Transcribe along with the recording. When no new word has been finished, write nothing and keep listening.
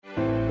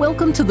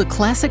Welcome to the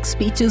Classic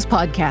Speeches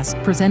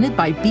podcast presented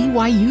by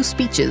BYU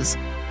Speeches,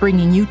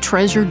 bringing you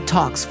treasured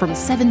talks from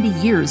 70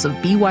 years of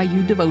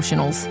BYU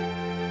devotionals.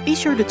 Be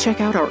sure to check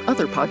out our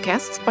other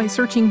podcasts by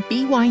searching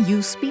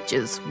BYU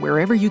Speeches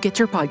wherever you get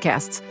your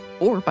podcasts,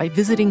 or by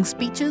visiting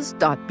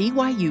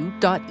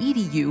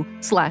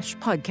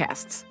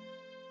speeches.byu.edu/podcasts.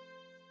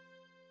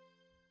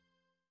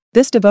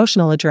 This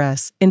devotional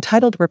address,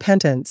 entitled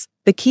Repentance,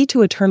 the Key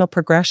to Eternal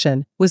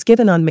Progression, was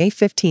given on May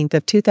 15,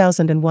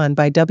 2001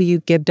 by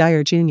Gibb,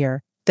 Dyer Jr.,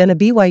 then a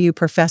BYU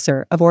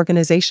professor of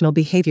organizational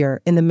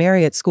behavior in the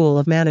Marriott School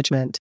of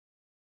Management.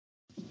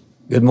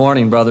 Good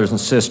morning, brothers and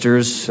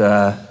sisters.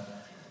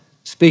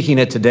 Speaking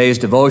at today's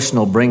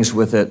devotional brings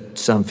with it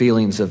some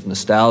feelings of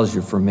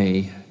nostalgia for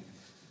me.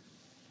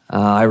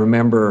 I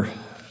remember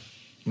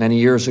many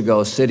years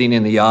ago sitting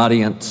in the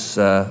audience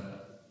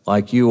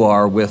like you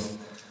are with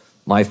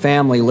my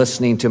family,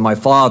 listening to my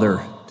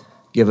father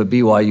give a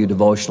BYU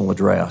devotional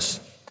address.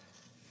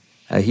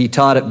 He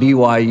taught at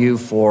BYU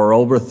for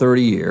over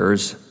 30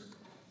 years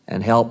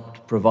and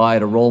helped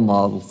provide a role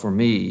model for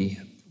me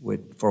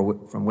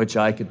from which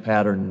I could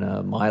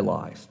pattern my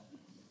life.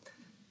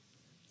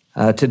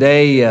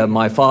 Today,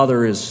 my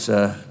father is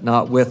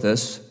not with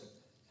us,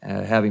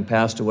 having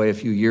passed away a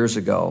few years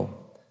ago,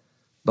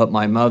 but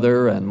my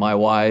mother and my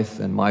wife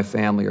and my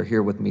family are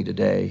here with me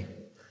today.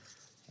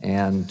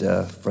 And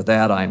for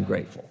that, I'm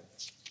grateful.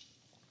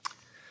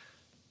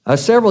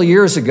 Several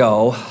years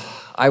ago,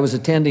 I was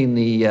attending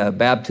the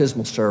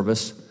baptismal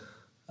service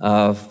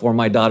for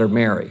my daughter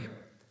Mary.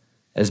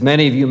 As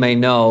many of you may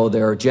know,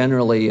 there are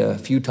generally a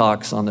few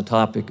talks on the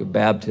topic of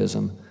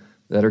baptism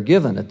that are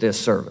given at this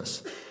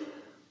service.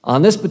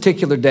 On this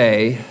particular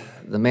day,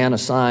 the man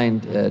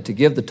assigned to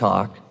give the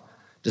talk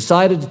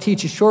decided to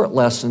teach a short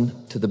lesson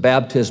to the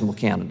baptismal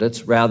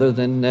candidates rather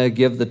than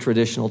give the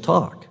traditional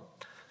talk.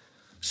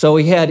 So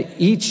he had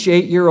each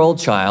 8-year-old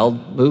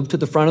child move to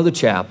the front of the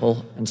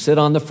chapel and sit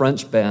on the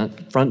front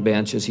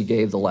bench as he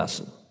gave the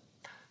lesson.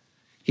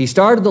 He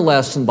started the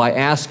lesson by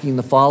asking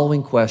the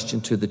following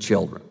question to the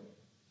children.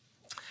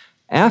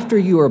 After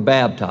you are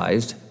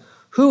baptized,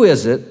 who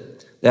is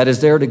it that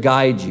is there to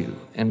guide you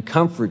and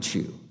comfort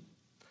you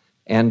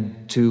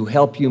and to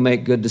help you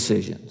make good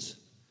decisions?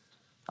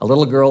 A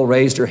little girl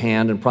raised her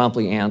hand and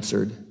promptly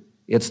answered,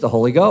 "It's the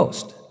Holy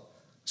Ghost."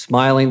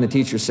 Smiling, the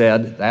teacher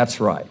said,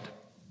 "That's right."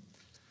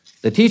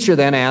 The teacher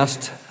then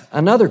asked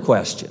another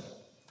question.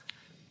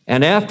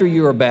 And after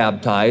you are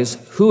baptized,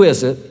 who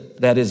is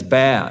it that is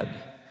bad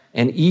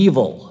and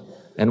evil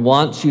and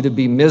wants you to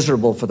be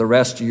miserable for the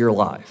rest of your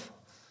life?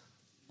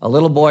 A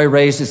little boy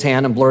raised his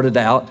hand and blurted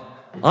out,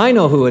 "I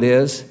know who it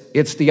is.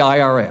 It's the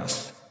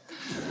IRS."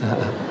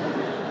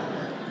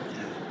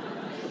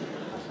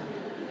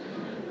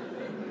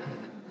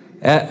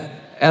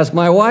 As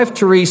my wife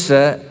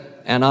Teresa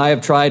and I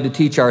have tried to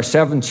teach our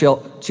 7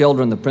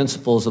 children the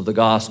principles of the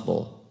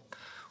gospel,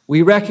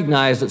 we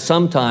recognize that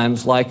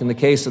sometimes, like in the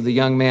case of the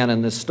young man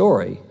in this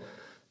story,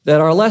 that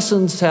our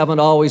lessons haven't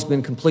always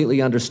been completely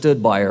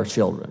understood by our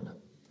children.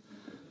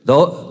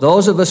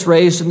 Those of us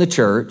raised in the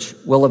church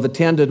will have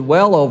attended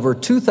well over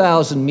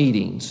 2,000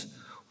 meetings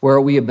where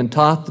we have been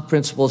taught the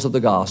principles of the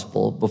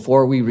gospel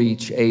before we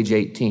reach age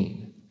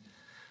 18.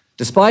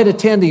 Despite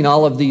attending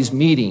all of these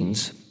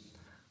meetings,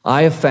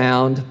 I have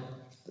found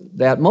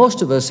that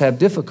most of us have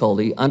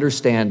difficulty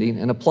understanding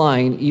and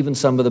applying even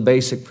some of the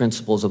basic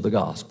principles of the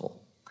gospel.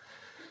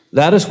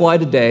 That is why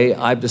today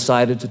I've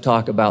decided to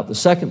talk about the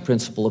second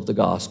principle of the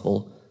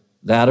gospel,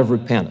 that of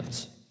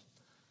repentance.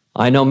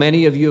 I know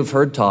many of you have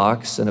heard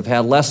talks and have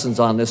had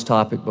lessons on this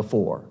topic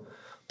before,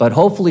 but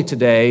hopefully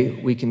today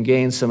we can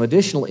gain some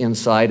additional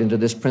insight into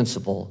this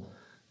principle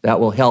that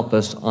will help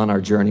us on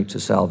our journey to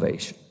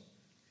salvation.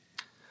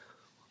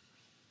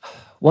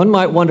 One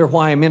might wonder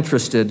why I'm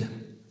interested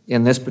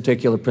in this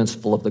particular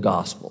principle of the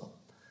gospel.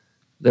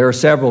 There are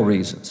several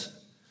reasons.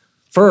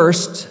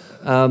 First,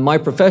 my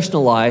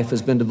professional life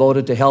has been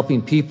devoted to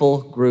helping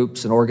people,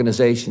 groups, and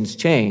organizations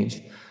change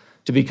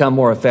to become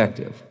more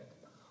effective.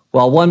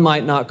 While one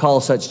might not call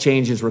such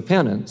change as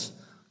repentance,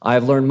 I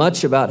have learned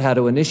much about how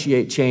to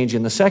initiate change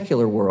in the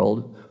secular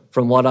world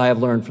from what I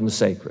have learned from the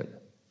sacred.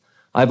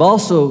 I've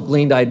also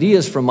gleaned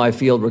ideas from my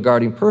field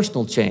regarding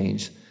personal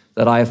change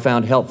that I have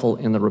found helpful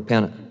in the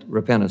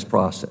repentance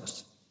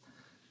process.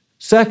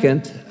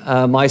 Second,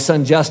 my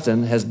son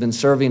Justin has been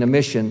serving a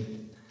mission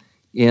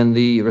in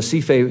the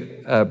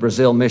Recife,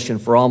 Brazil mission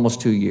for almost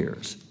 2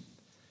 years.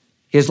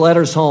 His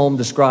letters home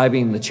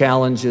describing the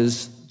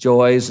challenges,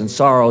 joys, and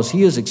sorrows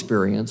he has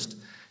experienced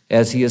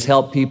as he has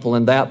helped people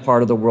in that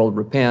part of the world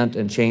repent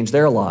and change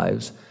their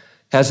lives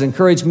has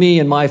encouraged me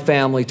and my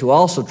family to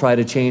also try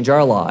to change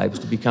our lives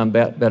to become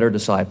better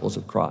disciples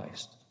of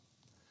Christ.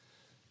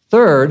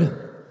 Third,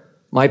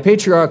 my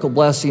patriarchal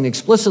blessing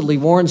explicitly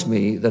warns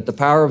me that the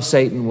power of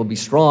Satan will be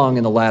strong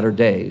in the latter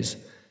days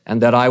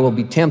and that I will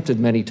be tempted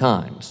many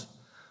times.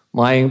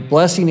 My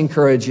blessing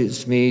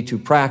encourages me to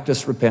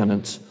practice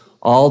repentance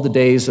all the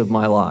days of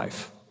my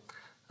life.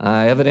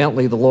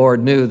 Evidently, the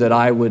Lord knew that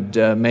I would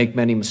make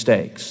many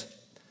mistakes.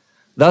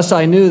 Thus,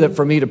 I knew that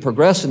for me to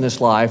progress in this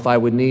life, I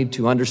would need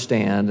to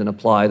understand and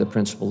apply the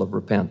principle of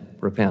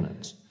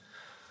repentance.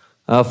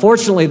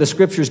 Fortunately, the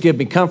Scriptures give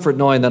me comfort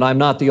knowing that I'm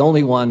not the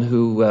only one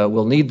who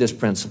will need this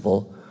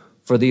principle,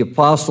 for the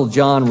Apostle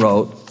John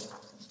wrote,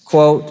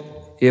 quote,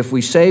 "If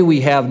we say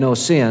we have no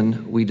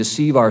sin, we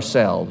deceive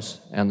ourselves,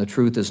 and the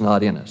truth is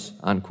not in us,"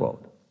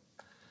 unquote.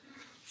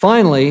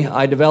 Finally,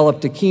 I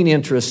developed a keen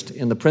interest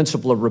in the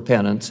principle of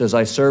repentance as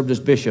I served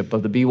as bishop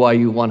of the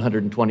BYU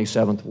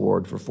 127th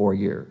Ward for 4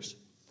 years.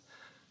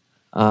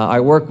 I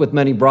worked with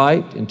many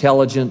bright,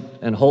 intelligent,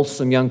 and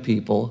wholesome young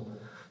people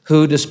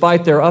who,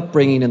 despite their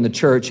upbringing in the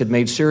church, had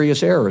made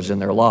serious errors in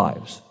their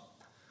lives.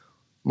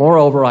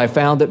 Moreover, I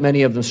found that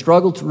many of them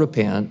struggled to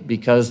repent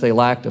because they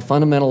lacked a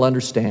fundamental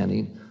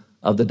understanding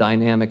of the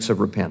dynamics of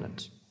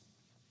repentance.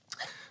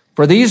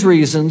 For these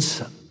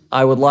reasons,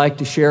 I would like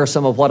to share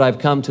some of what I've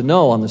come to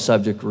know on the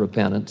subject of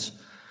repentance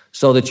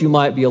so that you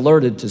might be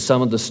alerted to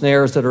some of the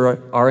snares that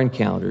are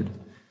encountered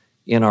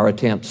in our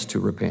attempts to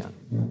repent.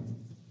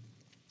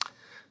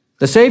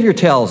 The Savior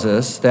tells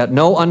us that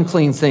no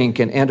unclean thing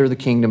can enter the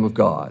kingdom of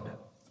God.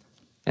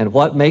 And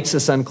what makes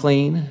us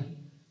unclean?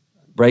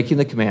 Breaking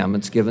the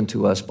commandments given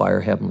to us by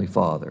our Heavenly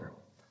Father.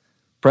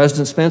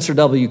 President Spencer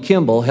W.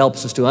 Kimball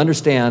helps us to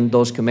understand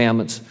those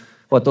commandments,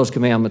 what those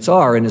commandments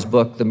are, in his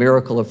book, The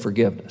Miracle of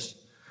Forgiveness.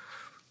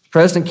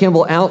 President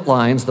Kimball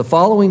outlines the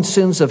following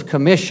sins of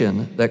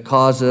commission that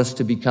cause us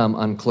to become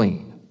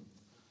unclean.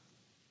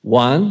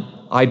 1,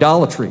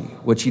 idolatry,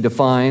 which he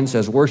defines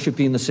as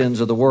worshiping the sins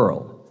of the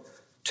world.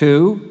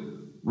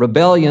 2,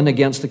 rebellion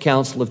against the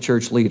council of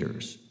church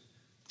leaders.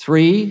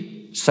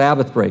 3,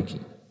 Sabbath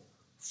breaking.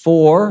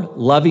 4,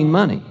 loving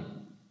money.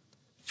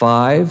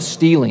 5,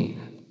 stealing.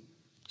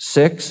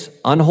 6,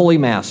 unholy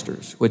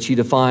masters, which he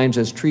defines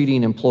as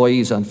treating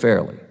employees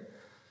unfairly.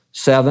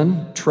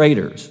 7,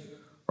 traitors,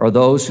 or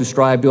those who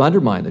strive to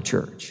undermine the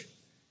church.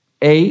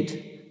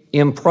 8,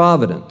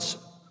 improvidence,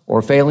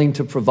 or failing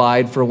to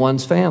provide for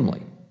one's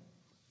family.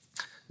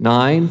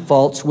 9,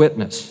 false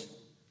witness.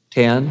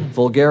 10,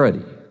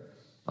 vulgarity.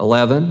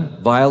 11,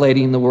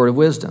 violating the word of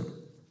wisdom.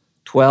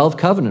 12,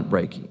 covenant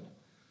breaking.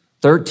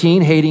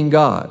 13, hating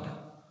God.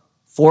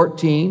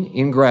 14,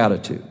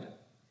 ingratitude.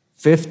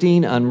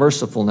 15,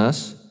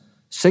 unmercifulness.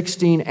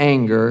 16,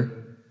 anger.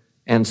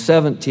 And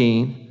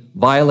 17,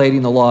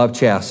 violating the law of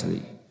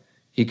chastity.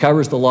 He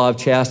covers the law of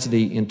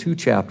chastity in 2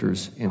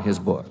 chapters in his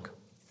book.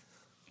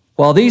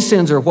 While these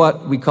sins are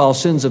what we call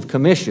sins of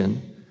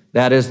commission,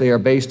 that is, they are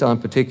based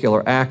on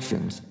particular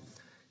actions,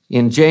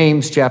 in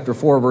James chapter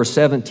 4, verse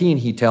 17,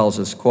 he tells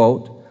us,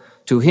 quote,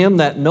 "To him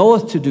that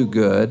knoweth to do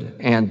good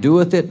and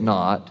doeth it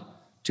not,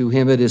 to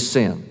him it is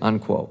sin,"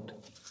 unquote.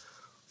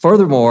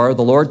 Furthermore,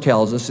 the Lord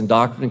tells us in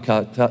Doctrine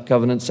and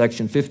Covenants,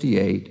 section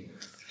 58,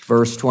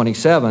 verse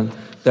 27,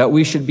 that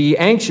we should be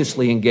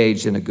anxiously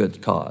engaged in a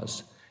good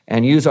cause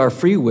and use our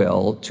free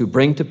will to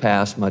bring to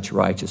pass much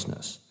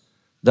righteousness.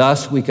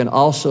 Thus, we can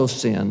also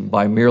sin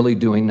by merely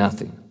doing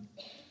nothing.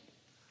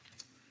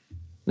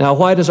 Now,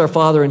 why does our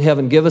Father in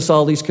heaven give us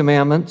all these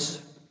commandments?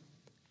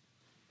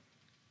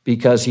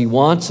 Because he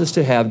wants us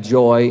to have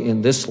joy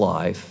in this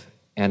life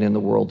and in the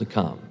world to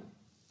come.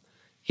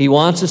 He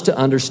wants us to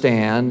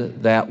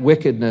understand that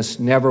wickedness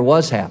never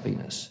was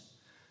happiness.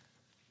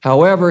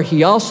 However,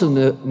 he also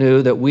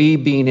knew that we,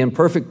 being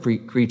imperfect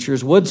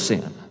creatures, would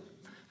sin,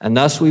 and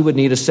thus we would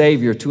need a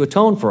Savior to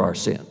atone for our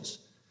sins.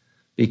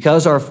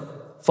 Because our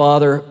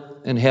Father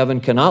in heaven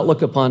cannot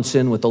look upon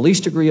sin with the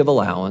least degree of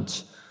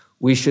allowance,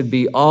 we should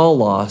be all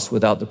lost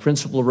without the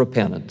principle of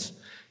repentance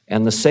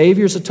and the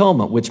Savior's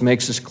atonement, which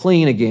makes us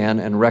clean again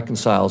and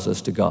reconciles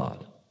us to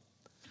God.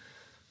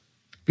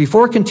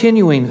 Before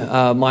continuing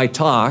my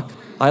talk,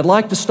 I'd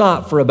like to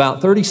stop for about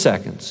 30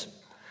 seconds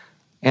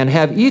and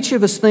have each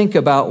of us think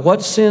about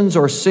what sins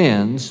or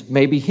sins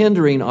may be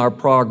hindering our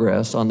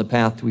progress on the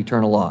path to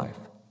eternal life.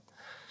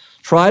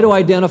 Try to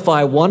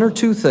identify 1 or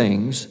 2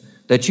 things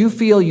that you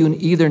feel you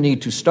either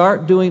need to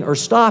start doing or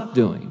stop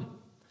doing,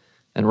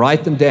 and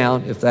write them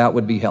down if that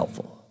would be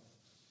helpful.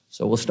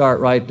 So we'll start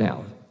right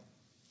now.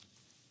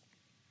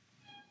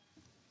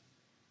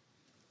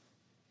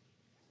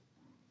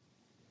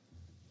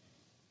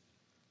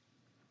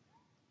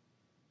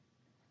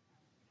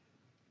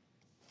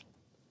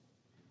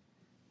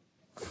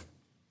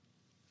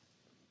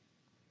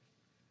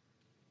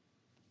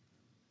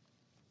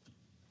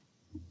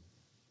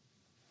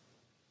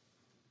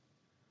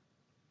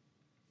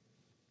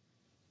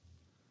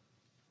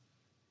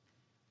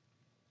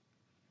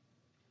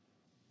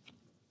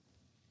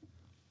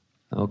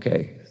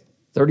 Okay,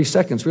 30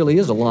 seconds really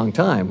is a long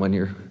time when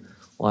you're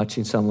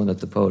watching someone at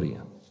the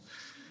podium.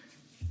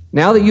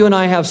 Now that you and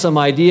I have some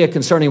idea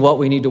concerning what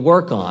we need to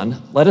work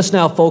on, let us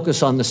now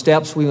focus on the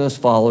steps we must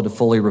follow to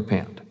fully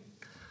repent.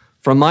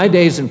 From my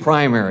days in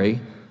primary,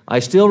 I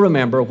still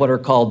remember what are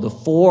called the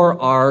 4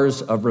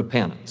 R's of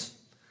repentance.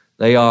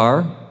 They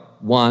are,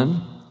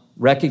 1,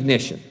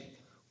 recognition.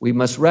 We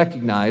must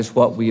recognize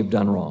what we have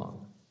done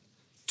wrong.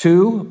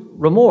 2,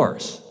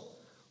 remorse.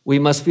 We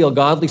must feel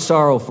godly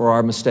sorrow for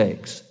our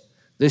mistakes.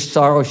 This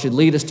sorrow should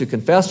lead us to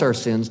confess our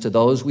sins to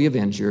those we have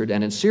injured,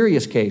 and in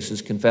serious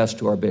cases, confess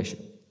to our bishop.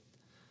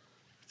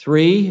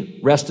 3,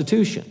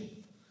 restitution.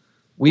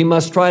 We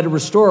must try to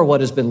restore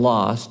what has been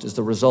lost as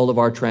the result of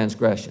our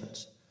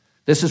transgressions.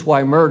 This is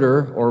why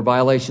murder or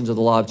violations of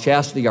the law of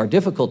chastity are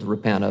difficult to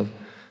repent of,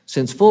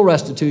 since full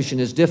restitution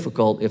is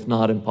difficult, if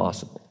not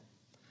impossible.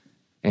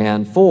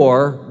 And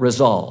 4,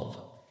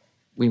 resolve.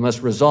 We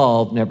must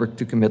resolve never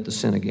to commit the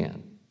sin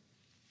again.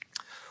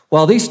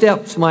 While these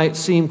steps might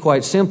seem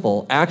quite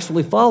simple,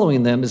 actually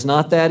following them is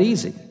not that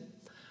easy.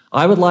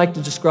 I would like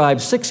to describe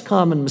 6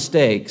 common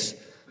mistakes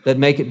that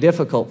make it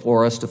difficult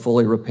for us to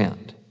fully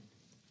repent.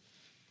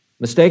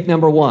 Mistake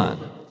number 1,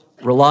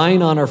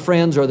 relying on our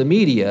friends or the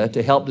media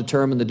to help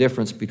determine the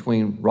difference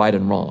between right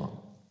and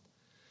wrong.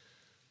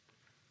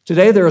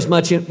 Today there is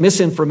much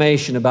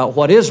misinformation about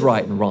what is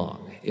right and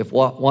wrong. If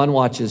one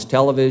watches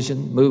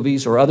television,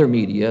 movies, or other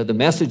media, the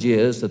message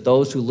is that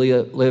those who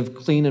live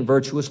clean and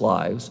virtuous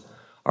lives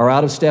are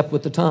out of step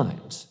with the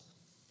times,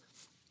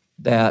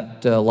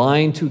 that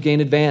lying to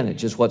gain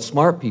advantage is what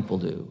smart people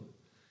do,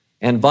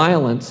 and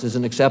violence is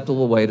an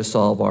acceptable way to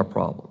solve our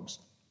problems.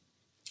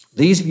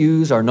 These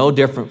views are no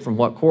different from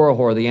what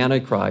Korihor the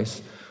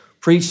Antichrist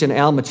preached in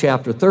Alma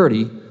chapter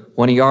 30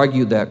 when he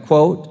argued that,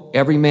 quote,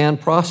 every man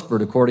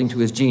prospered according to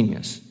his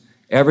genius,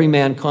 every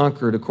man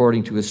conquered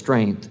according to his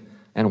strength,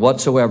 and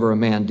whatsoever a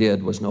man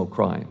did was no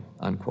crime,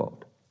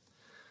 unquote.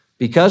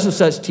 Because of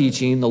such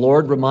teaching, the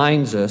Lord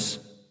reminds us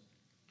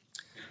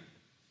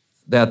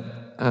that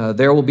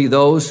there will be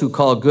those who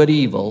call good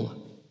evil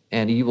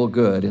and evil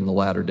good in the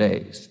latter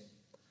days.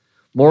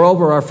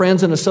 Moreover, our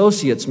friends and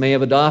associates may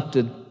have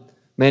adopted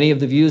many of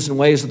the views and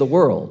ways of the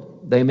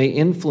world. They may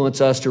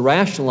influence us to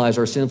rationalize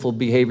our sinful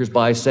behaviors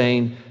by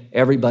saying,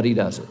 everybody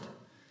does it,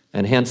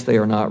 and hence they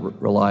are not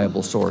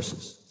reliable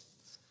sources.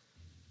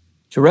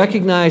 To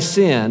recognize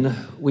sin,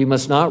 we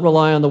must not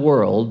rely on the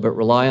world, but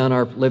rely on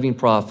our living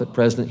prophet,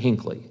 President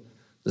Hinckley,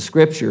 the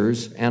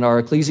Scriptures, and our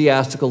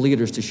ecclesiastical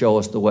leaders to show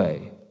us the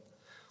way.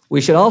 We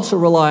should also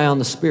rely on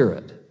the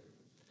Spirit.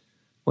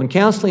 When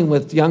counseling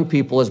with young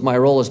people as my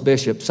role as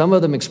bishop, some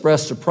of them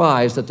expressed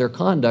surprise that their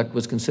conduct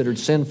was considered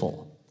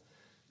sinful.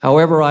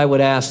 However, I would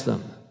ask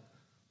them,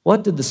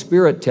 what did the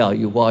Spirit tell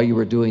you while you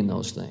were doing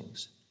those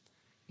things?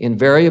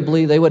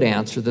 Invariably, they would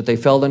answer that they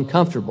felt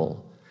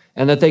uncomfortable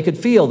and that they could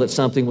feel that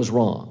something was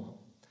wrong.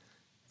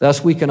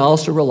 Thus, we can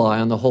also rely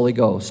on the Holy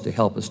Ghost to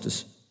help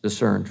us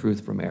discern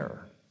truth from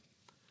error.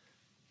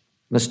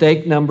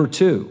 Mistake number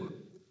 2,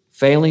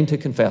 failing to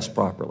confess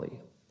properly.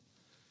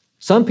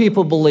 Some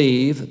people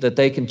believe that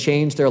they can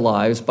change their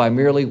lives by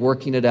merely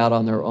working it out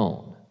on their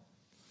own.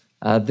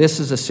 This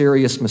is a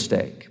serious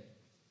mistake.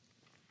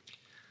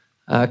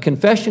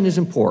 Confession is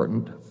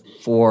important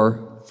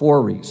for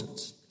 4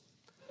 reasons.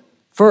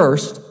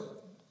 First,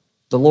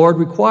 the Lord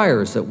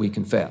requires that we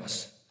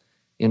confess.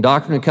 In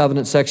Doctrine and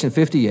Covenants, section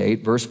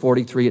 58, verse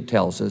 43, it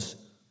tells us,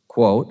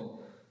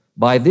 quote,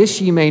 by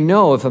this ye may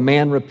know if a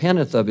man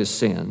repenteth of his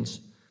sins,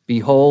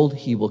 behold,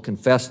 he will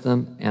confess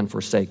them and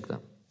forsake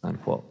them,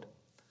 unquote.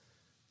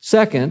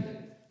 Second,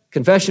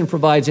 confession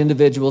provides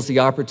individuals the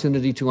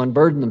opportunity to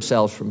unburden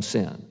themselves from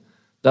sin,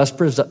 thus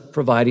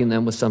providing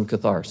them with some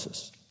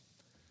catharsis.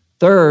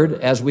 Third,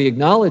 as we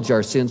acknowledge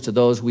our sins to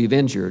those we've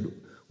injured,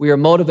 we are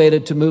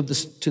motivated to move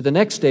to the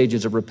next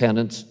stages of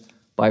repentance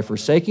by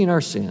forsaking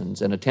our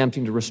sins and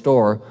attempting to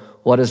restore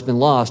what has been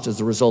lost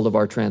as a result of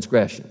our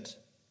transgressions.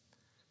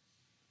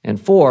 And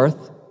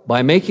fourth,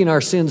 by making our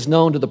sins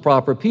known to the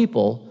proper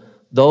people,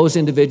 those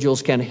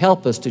individuals can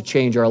help us to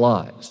change our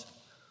lives.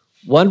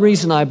 One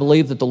reason I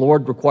believe that the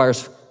Lord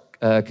requires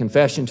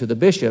confession to the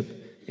bishop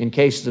in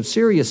cases of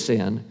serious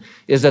sin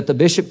is that the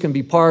bishop can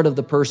be part of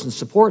the person's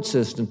support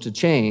system to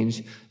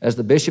change, as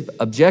the bishop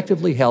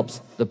objectively helps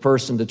the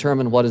person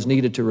determine what is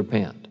needed to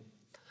repent.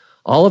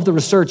 All of the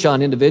research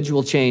on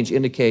individual change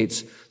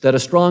indicates that a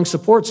strong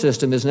support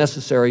system is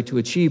necessary to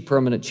achieve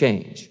permanent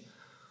change.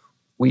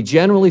 We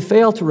generally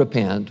fail to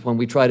repent when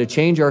we try to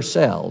change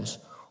ourselves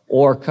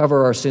or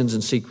cover our sins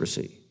in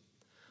secrecy.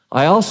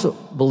 I also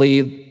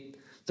believe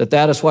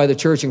that is why the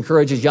church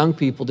encourages young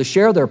people to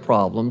share their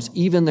problems,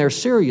 even their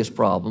serious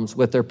problems,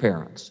 with their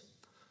parents.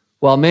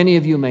 While many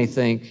of you may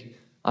think,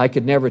 I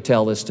could never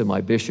tell this to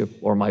my bishop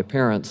or my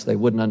parents, they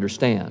wouldn't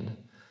understand,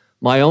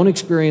 my own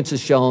experience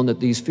has shown that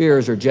these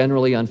fears are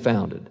generally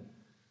unfounded.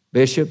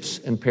 Bishops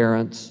and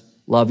parents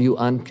love you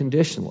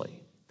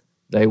unconditionally.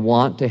 They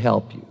want to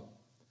help you.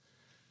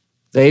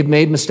 They've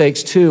made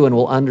mistakes too and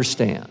will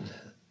understand.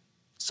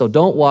 So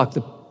don't walk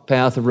the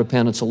path of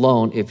repentance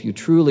alone if you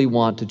truly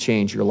want to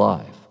change your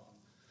life.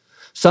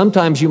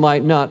 Sometimes you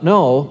might not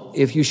know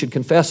if you should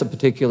confess a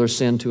particular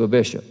sin to a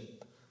bishop.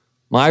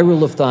 My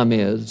rule of thumb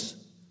is,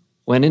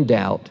 when in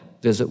doubt,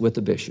 visit with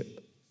the bishop,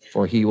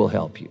 for he will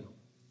help you.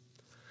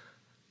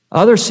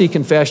 Others see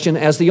confession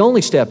as the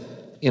only step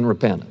in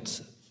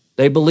repentance.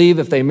 They believe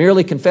if they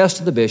merely confess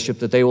to the bishop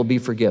that they will be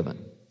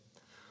forgiven.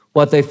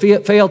 What they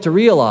fail to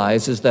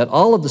realize is that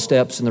all of the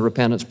steps in the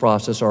repentance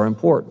process are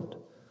important.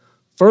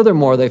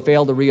 Furthermore, they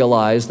fail to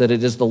realize that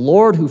it is the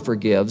Lord who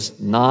forgives,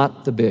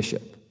 not the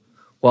bishop.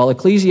 While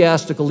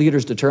ecclesiastical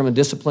leaders determine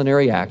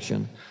disciplinary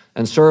action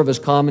and serve as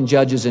common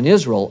judges in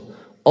Israel,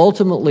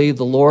 ultimately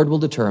the Lord will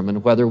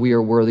determine whether we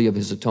are worthy of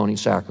his atoning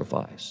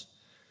sacrifice.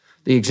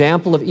 The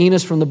example of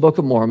Enos from the Book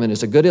of Mormon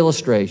is a good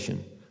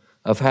illustration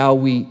of how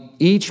we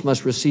each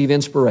must receive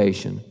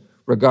inspiration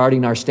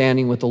regarding our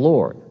standing with the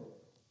Lord.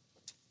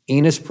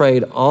 Enos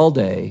prayed all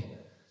day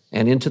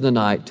and into the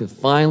night to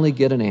finally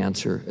get an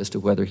answer as to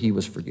whether he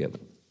was forgiven.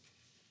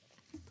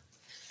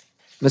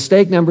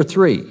 Mistake number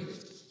 3,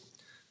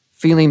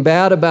 feeling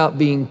bad about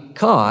being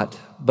caught,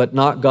 but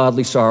not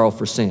godly sorrow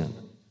for sin.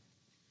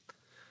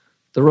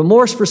 The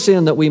remorse for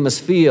sin that we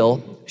must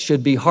feel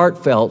should be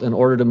heartfelt in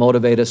order to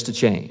motivate us to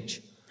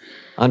change.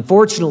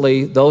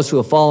 Unfortunately, those who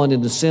have fallen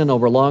into sin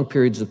over long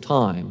periods of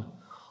time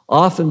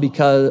often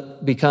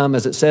become,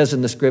 as it says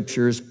in the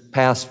scriptures,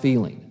 past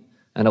feeling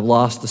and have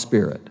lost the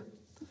Spirit.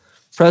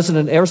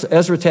 President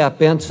Ezra Taft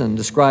Benson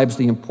describes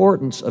the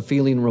importance of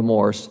feeling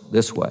remorse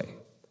this way,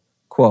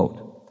 quote,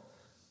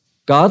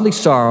 "Godly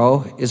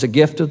sorrow is a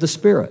gift of the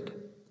Spirit.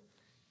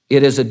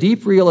 It is a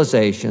deep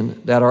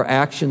realization that our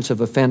actions have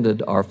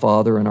offended our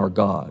Father and our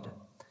God.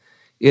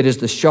 It is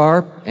the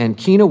sharp and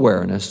keen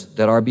awareness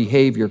that our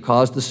behavior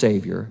caused the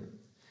Savior,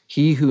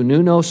 he who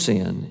knew no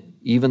sin,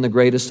 even the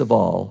greatest of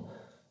all,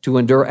 to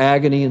endure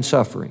agony and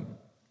suffering.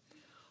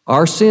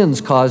 Our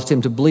sins caused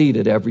him to bleed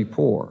at every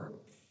pore.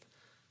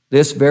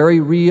 This very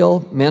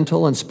real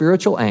mental and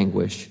spiritual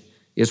anguish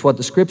is what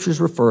the Scriptures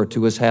refer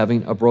to as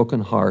having a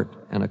broken heart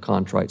and a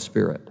contrite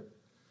spirit.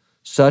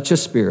 Such a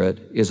spirit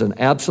is an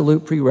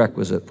absolute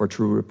prerequisite for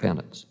true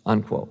repentance,"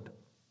 unquote.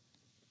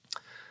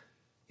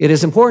 It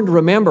is important to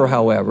remember,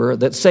 however,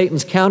 that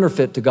Satan's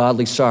counterfeit to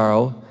godly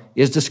sorrow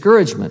is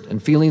discouragement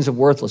and feelings of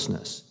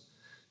worthlessness.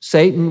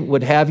 Satan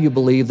would have you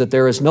believe that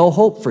there is no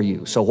hope for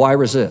you, so why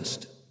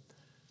resist?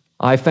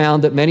 I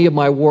found that many of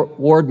my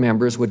ward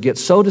members would get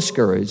so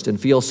discouraged and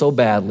feel so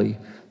badly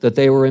that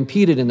they were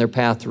impeded in their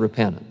path to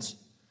repentance.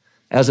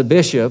 As a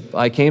bishop,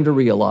 I came to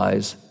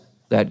realize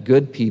that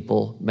good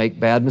people make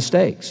bad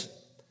mistakes.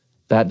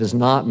 That does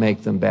not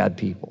make them bad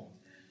people.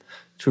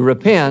 To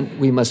repent,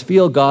 we must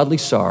feel godly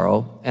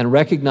sorrow and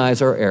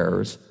recognize our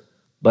errors,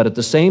 but at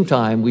the same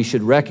time, we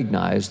should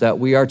recognize that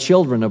we are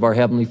children of our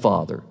Heavenly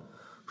Father,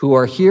 who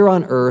are here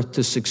on earth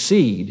to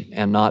succeed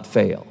and not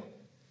fail.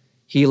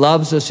 He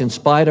loves us in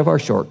spite of our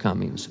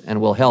shortcomings and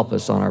will help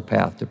us on our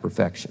path to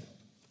perfection.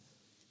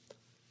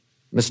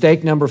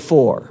 Mistake number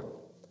 4,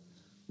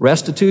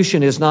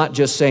 restitution is not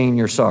just saying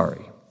you're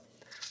sorry.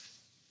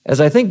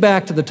 As I think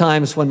back to the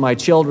times when my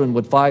children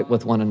would fight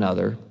with one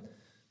another,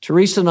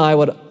 Teresa and I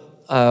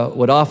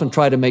would often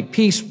try to make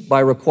peace by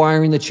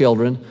requiring the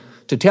children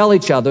to tell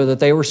each other that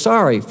they were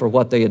sorry for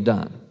what they had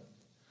done.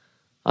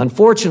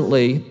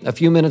 Unfortunately, a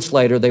few minutes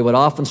later, they would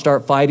often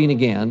start fighting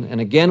again, and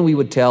again we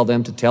would tell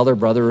them to tell their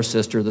brother or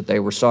sister that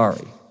they were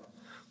sorry.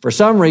 For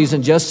some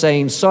reason, just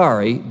saying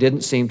sorry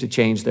didn't seem to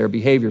change their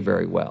behavior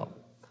very well.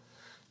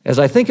 As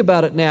I think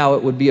about it now,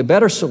 it would be a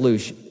better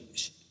solution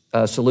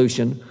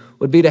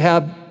would be to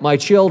have my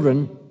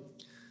children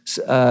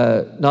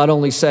not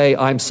only say,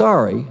 "I'm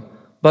sorry,"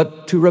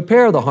 but to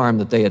repair the harm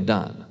that they had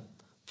done.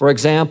 For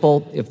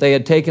example, if they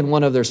had taken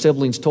one of their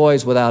siblings'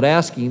 toys without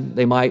asking,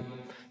 they might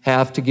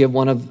have to give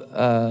one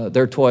of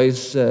their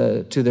toys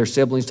to their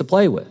siblings to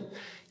play with.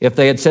 If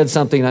they had said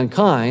something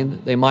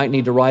unkind, they might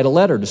need to write a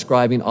letter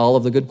describing all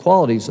of the good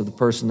qualities of the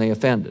person they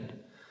offended.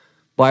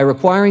 By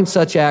requiring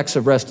such acts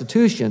of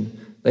restitution,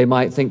 they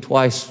might think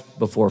twice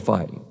before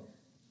fighting.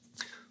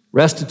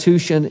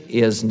 Restitution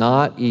is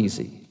not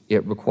easy.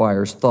 It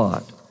requires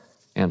thought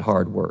and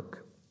hard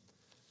work.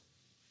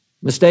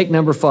 Mistake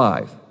number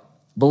 5,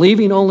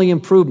 believing only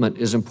improvement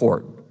is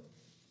important.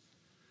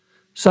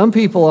 Some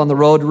people on the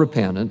road to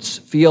repentance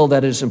feel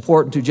that it is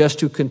important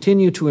to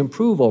continue to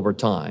improve over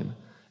time,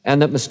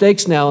 and that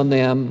mistakes now and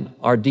then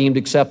are deemed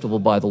acceptable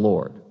by the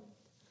Lord.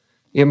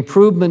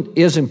 Improvement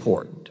is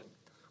important,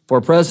 for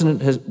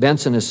President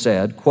Benson has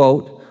said,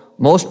 quote,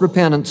 "Most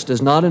repentance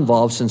does not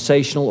involve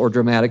sensational or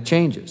dramatic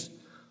changes,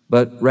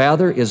 but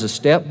rather is a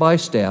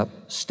step-by-step,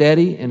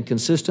 steady and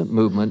consistent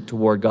movement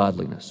toward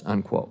godliness,"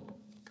 unquote.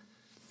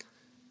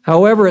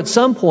 However, at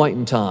some point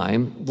in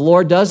time, the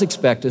Lord does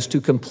expect us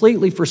to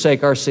completely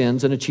forsake our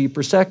sins and achieve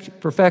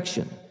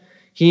perfection.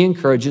 He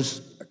encourages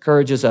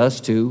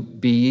us to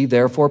be ye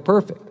therefore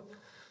perfect.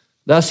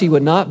 Thus, he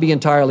would not be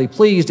entirely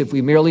pleased if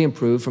we merely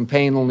improved from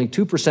paying only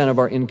 2% of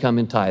our income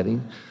in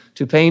tithing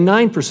to paying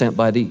 9%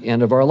 by the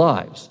end of our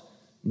lives.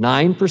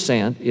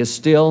 9% is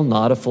still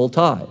not a full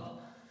tithe.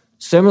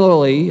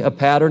 Similarly, a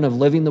pattern of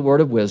living the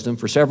word of wisdom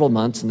for several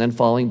months and then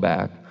falling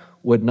back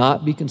would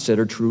not be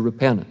considered true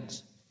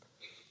repentance.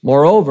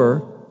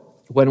 Moreover,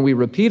 when we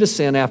repeat a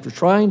sin after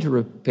trying to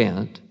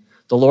repent,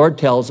 the Lord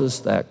tells us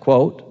that,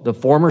 quote, "the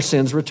former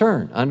sins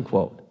return,"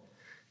 unquote.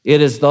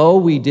 It is as though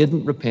we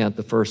didn't repent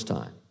the first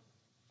time.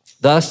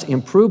 Thus,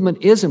 improvement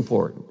is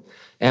important,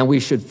 and we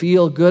should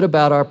feel good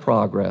about our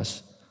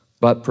progress,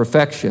 but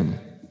perfection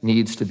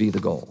needs to be the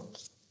goal.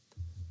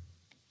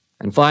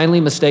 And finally,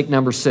 mistake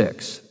number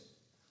 6,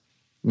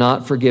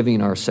 not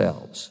forgiving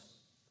ourselves.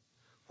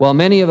 While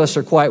many of us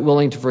are quite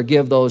willing to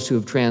forgive those who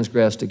have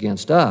transgressed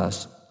against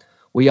us,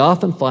 we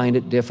often find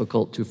it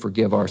difficult to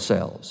forgive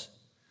ourselves.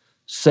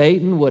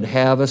 Satan would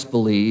have us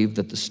believe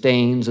that the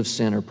stains of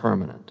sin are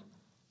permanent.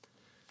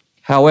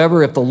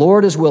 However, if the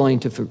Lord is willing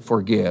to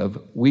forgive,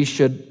 we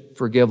should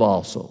forgive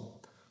also.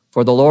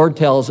 For the Lord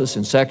tells us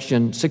in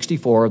section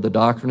 64 of the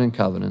Doctrine and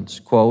Covenants,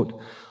 quote,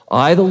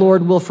 "I, the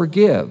Lord, will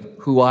forgive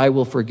who I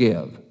will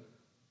forgive,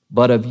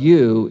 but of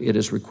you it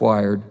is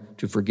required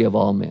to forgive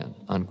all men,"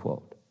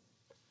 unquote.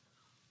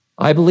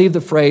 I believe the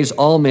phrase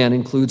all men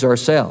includes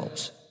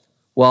ourselves.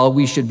 While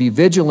we should be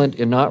vigilant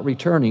in not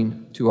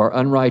returning to our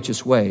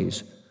unrighteous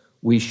ways,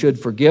 we should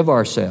forgive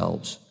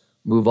ourselves,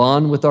 move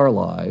on with our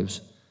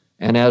lives,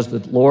 and as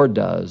the Lord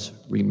does,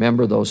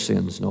 remember those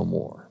sins no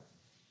more.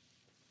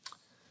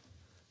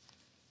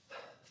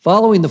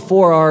 Following the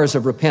 4 R's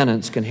of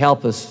repentance can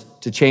help us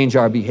to change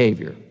our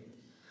behavior.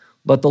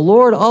 But the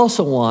Lord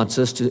also wants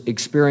us to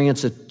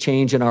experience a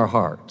change in our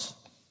hearts.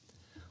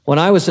 When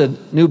I was a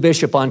new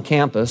bishop on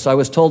campus, I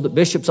was told that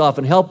bishops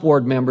often help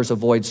ward members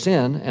avoid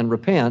sin and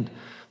repent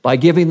by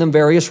giving them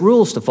various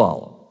rules to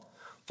follow.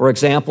 For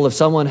example, if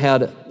someone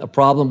had a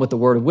problem with the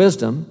word of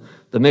wisdom,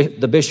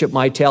 the bishop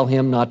might tell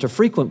him not to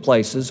frequent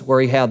places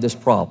where he had this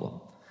problem.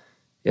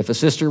 If a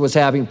sister was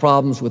having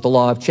problems with the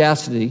law of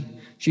chastity,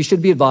 she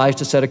should be advised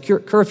to set a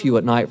curfew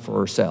at night for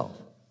herself.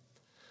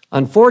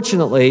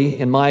 Unfortunately,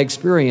 in my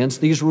experience,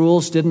 these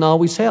rules didn't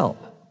always help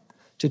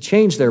to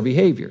change their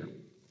behavior.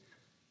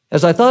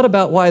 As I thought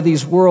about why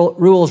these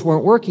rules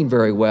weren't working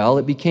very well,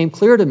 it became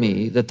clear to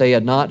me that they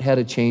had not had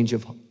a change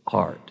of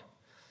heart.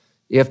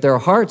 If their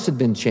hearts had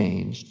been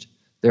changed,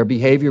 their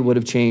behavior would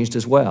have changed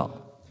as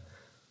well.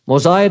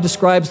 Mosiah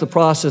describes the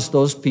process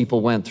those people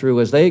went through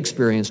as they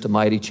experienced a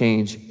mighty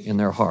change in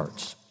their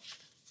hearts.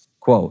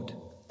 Quote,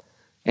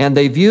 "And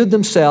they viewed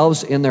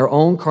themselves in their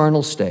own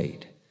carnal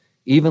state,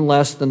 even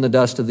less than the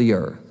dust of the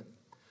earth.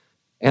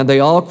 And they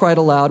all cried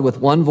aloud with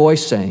one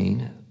voice,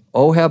 saying,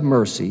 'Oh, have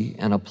mercy,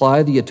 and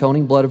apply the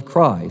atoning blood of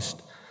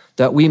Christ,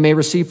 that we may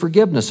receive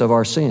forgiveness of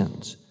our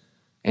sins,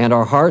 and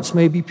our hearts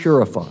may be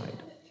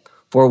purified,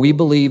 for we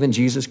believe in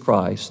Jesus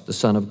Christ, the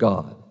Son of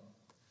God.'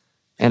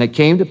 And it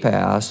came to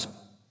pass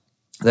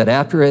that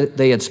after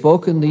they had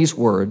spoken these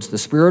words, the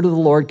Spirit of the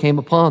Lord came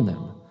upon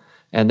them,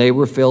 and they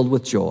were filled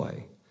with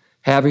joy,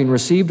 having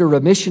received a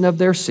remission of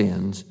their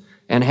sins,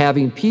 and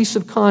having peace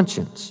of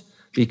conscience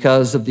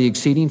because of the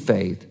exceeding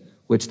faith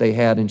which they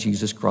had in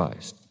Jesus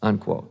Christ,"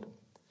 unquote.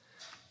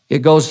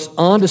 It goes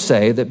on to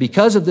say that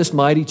because of this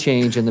mighty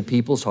change in the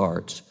people's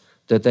hearts,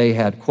 that they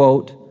had,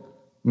 quote,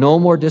 "no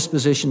more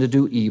disposition to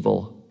do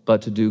evil,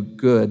 but to do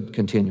good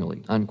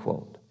continually,"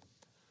 unquote.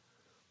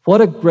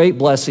 What a great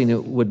blessing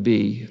it would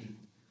be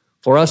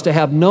for us to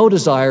have no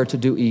desire to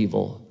do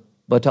evil,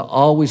 but to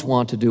always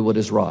want to do what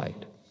is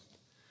right.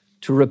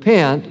 To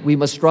repent, we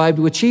must strive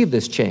to achieve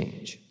this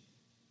change.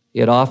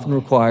 It often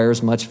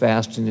requires much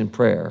fasting and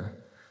prayer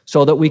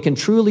so that we can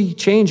truly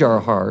change our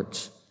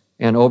hearts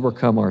and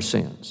overcome our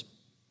sins.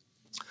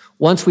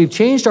 Once we've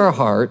changed our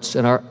hearts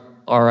and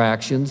our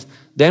actions,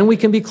 then we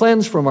can be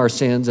cleansed from our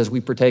sins as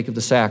we partake of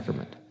the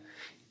sacrament.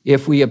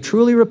 If we have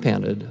truly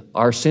repented,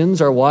 our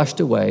sins are washed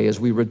away as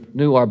we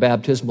renew our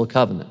baptismal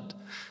covenant.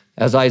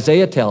 As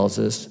Isaiah tells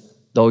us,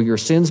 "Though your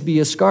sins be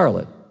as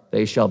scarlet,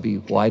 they shall be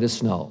white as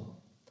snow."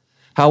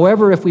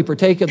 However, if we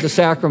partake of the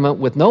sacrament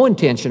with no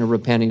intention of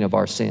repenting of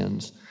our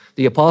sins,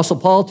 the Apostle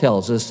Paul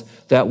tells us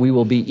that we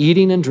will be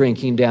eating and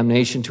drinking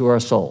damnation to our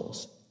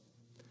souls.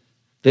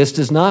 This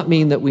does not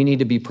mean that we need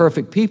to be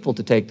perfect people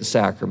to take the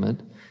sacrament.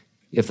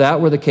 If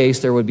that were the case,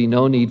 there would be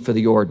no need for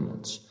the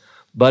ordinance.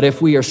 But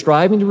if we are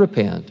striving to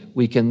repent,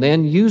 we can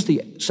then use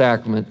the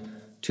sacrament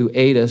to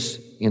aid us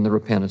in the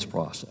repentance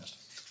process.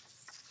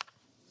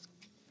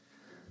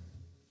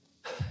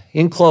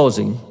 In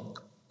closing,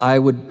 I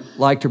would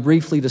like to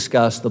briefly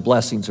discuss the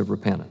blessings of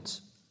repentance.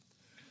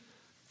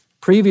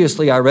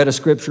 Previously, I read a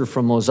scripture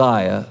from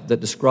Mosiah that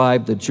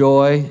described the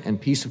joy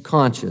and peace of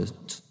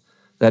conscience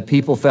that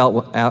people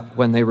felt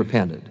when they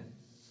repented.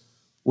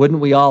 Wouldn't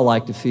we all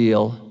like to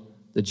feel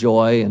the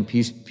joy and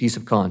peace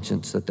of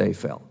conscience that they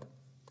felt?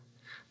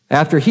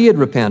 After he had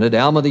repented,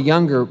 Alma the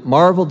Younger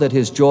marveled that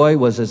his joy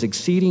was as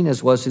exceeding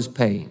as was his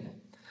pain.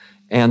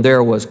 And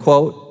there was,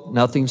 quote,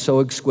 "nothing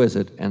so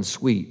exquisite and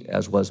sweet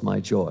as was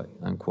my joy,"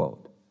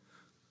 unquote.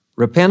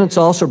 Repentance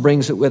also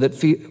brings with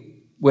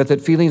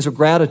it feelings of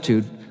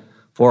gratitude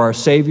for our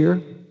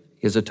Savior,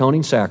 his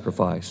atoning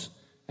sacrifice,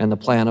 and the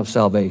plan of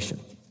salvation.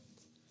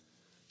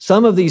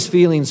 Some of these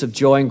feelings of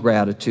joy and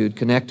gratitude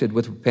connected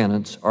with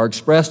repentance are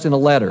expressed in a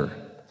letter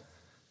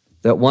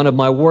that one of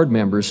my ward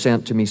members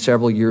sent to me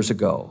several years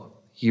ago.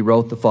 He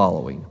wrote the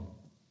following,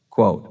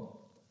 quote,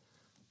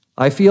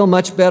 "I feel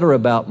much better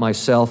about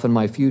myself and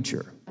my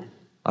future.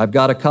 I've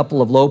got a couple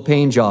of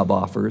low-paying job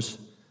offers,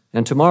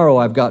 and tomorrow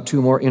I've got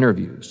 2 more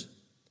interviews.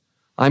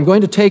 I'm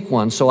going to take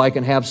one so I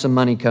can have some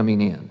money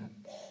coming in.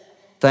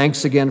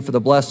 Thanks again for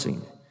the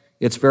blessing.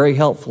 It's very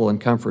helpful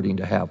and comforting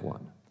to have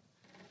one.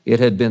 It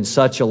had been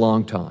such a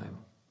long time.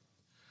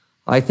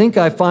 I think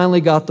I finally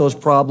got those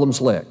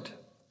problems licked.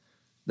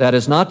 That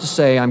is not to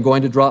say I'm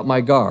going to drop my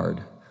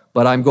guard,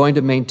 but I'm going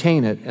to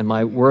maintain it and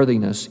my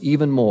worthiness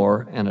even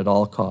more and at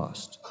all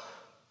cost.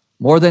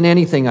 More than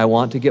anything, I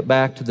want to get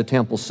back to the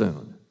temple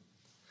soon.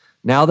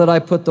 Now that I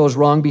put those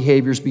wrong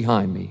behaviors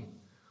behind me,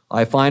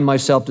 I find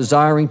myself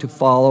desiring to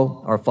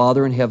follow our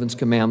Father in heaven's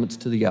commandments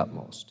to the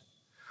utmost.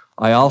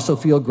 I also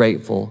feel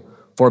grateful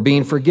for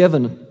being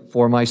forgiven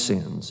for my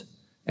sins,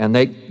 and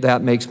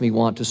that makes me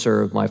want to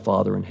serve my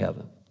Father in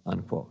heaven,"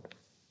 unquote.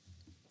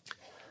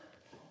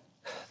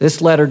 This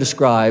letter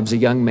describes a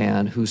young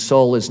man whose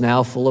soul is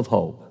now full of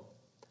hope,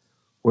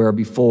 where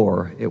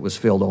before it was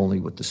filled only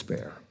with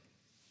despair.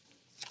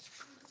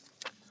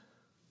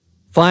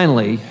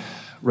 Finally,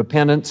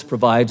 repentance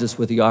provides us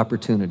with the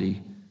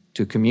opportunity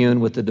to commune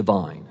with the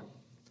divine.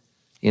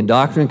 In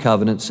Doctrine and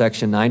Covenants,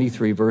 section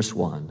 93, verse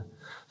 1,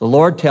 the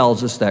Lord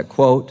tells us that,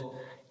 quote,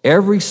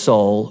 "Every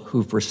soul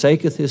who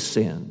forsaketh his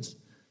sins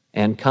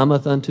and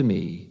cometh unto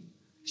me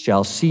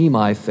shall see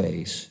my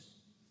face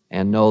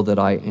and know that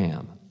I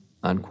am,"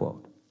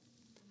 unquote.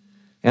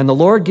 And the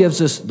Lord gives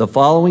us the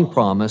following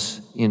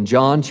promise in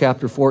John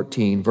chapter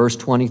 14, verse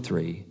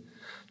 23,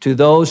 to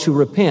those who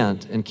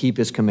repent and keep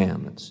his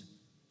commandments.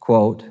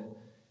 Quote,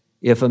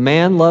 "If a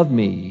man love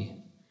me,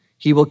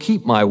 he will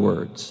keep my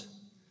words,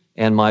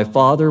 and my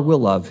Father will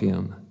love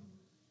him,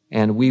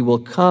 and we will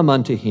come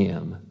unto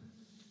him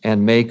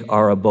and make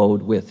our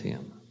abode with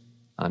him,"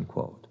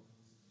 unquote.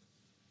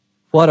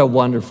 What a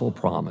wonderful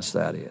promise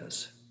that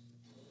is.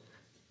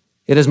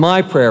 It is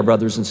my prayer,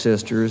 brothers and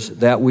sisters,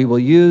 that we will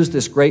use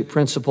this great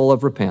principle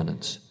of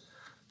repentance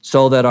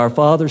so that our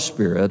Father's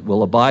Spirit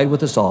will abide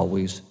with us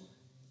always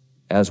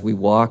as we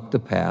walk the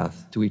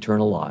path to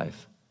eternal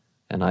life.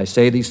 And I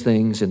say these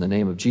things in the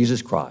name of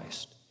Jesus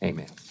Christ.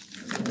 Amen.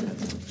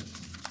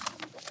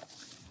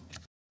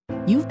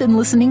 You've been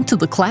listening to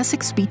the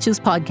Classic Speeches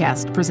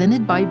podcast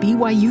presented by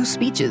BYU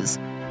Speeches.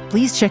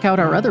 Please check out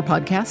our other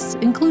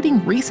podcasts,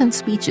 including recent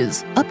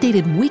speeches,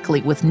 updated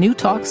weekly with new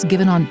talks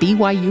given on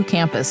BYU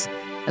campus,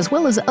 as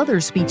well as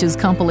other speeches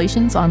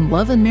compilations on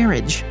love and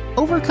marriage,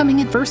 overcoming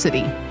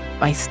adversity,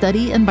 by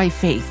study and by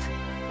faith.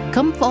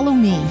 Come follow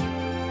me,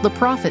 the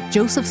prophet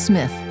Joseph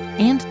Smith,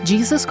 and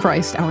Jesus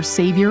Christ, our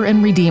Savior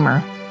and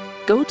Redeemer.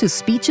 Go to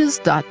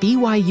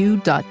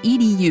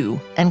speeches.byu.edu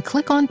and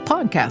click on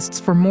podcasts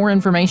for more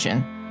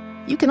information.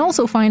 You can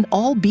also find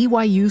all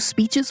BYU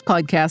Speeches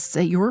podcasts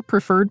at your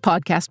preferred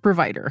podcast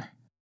provider.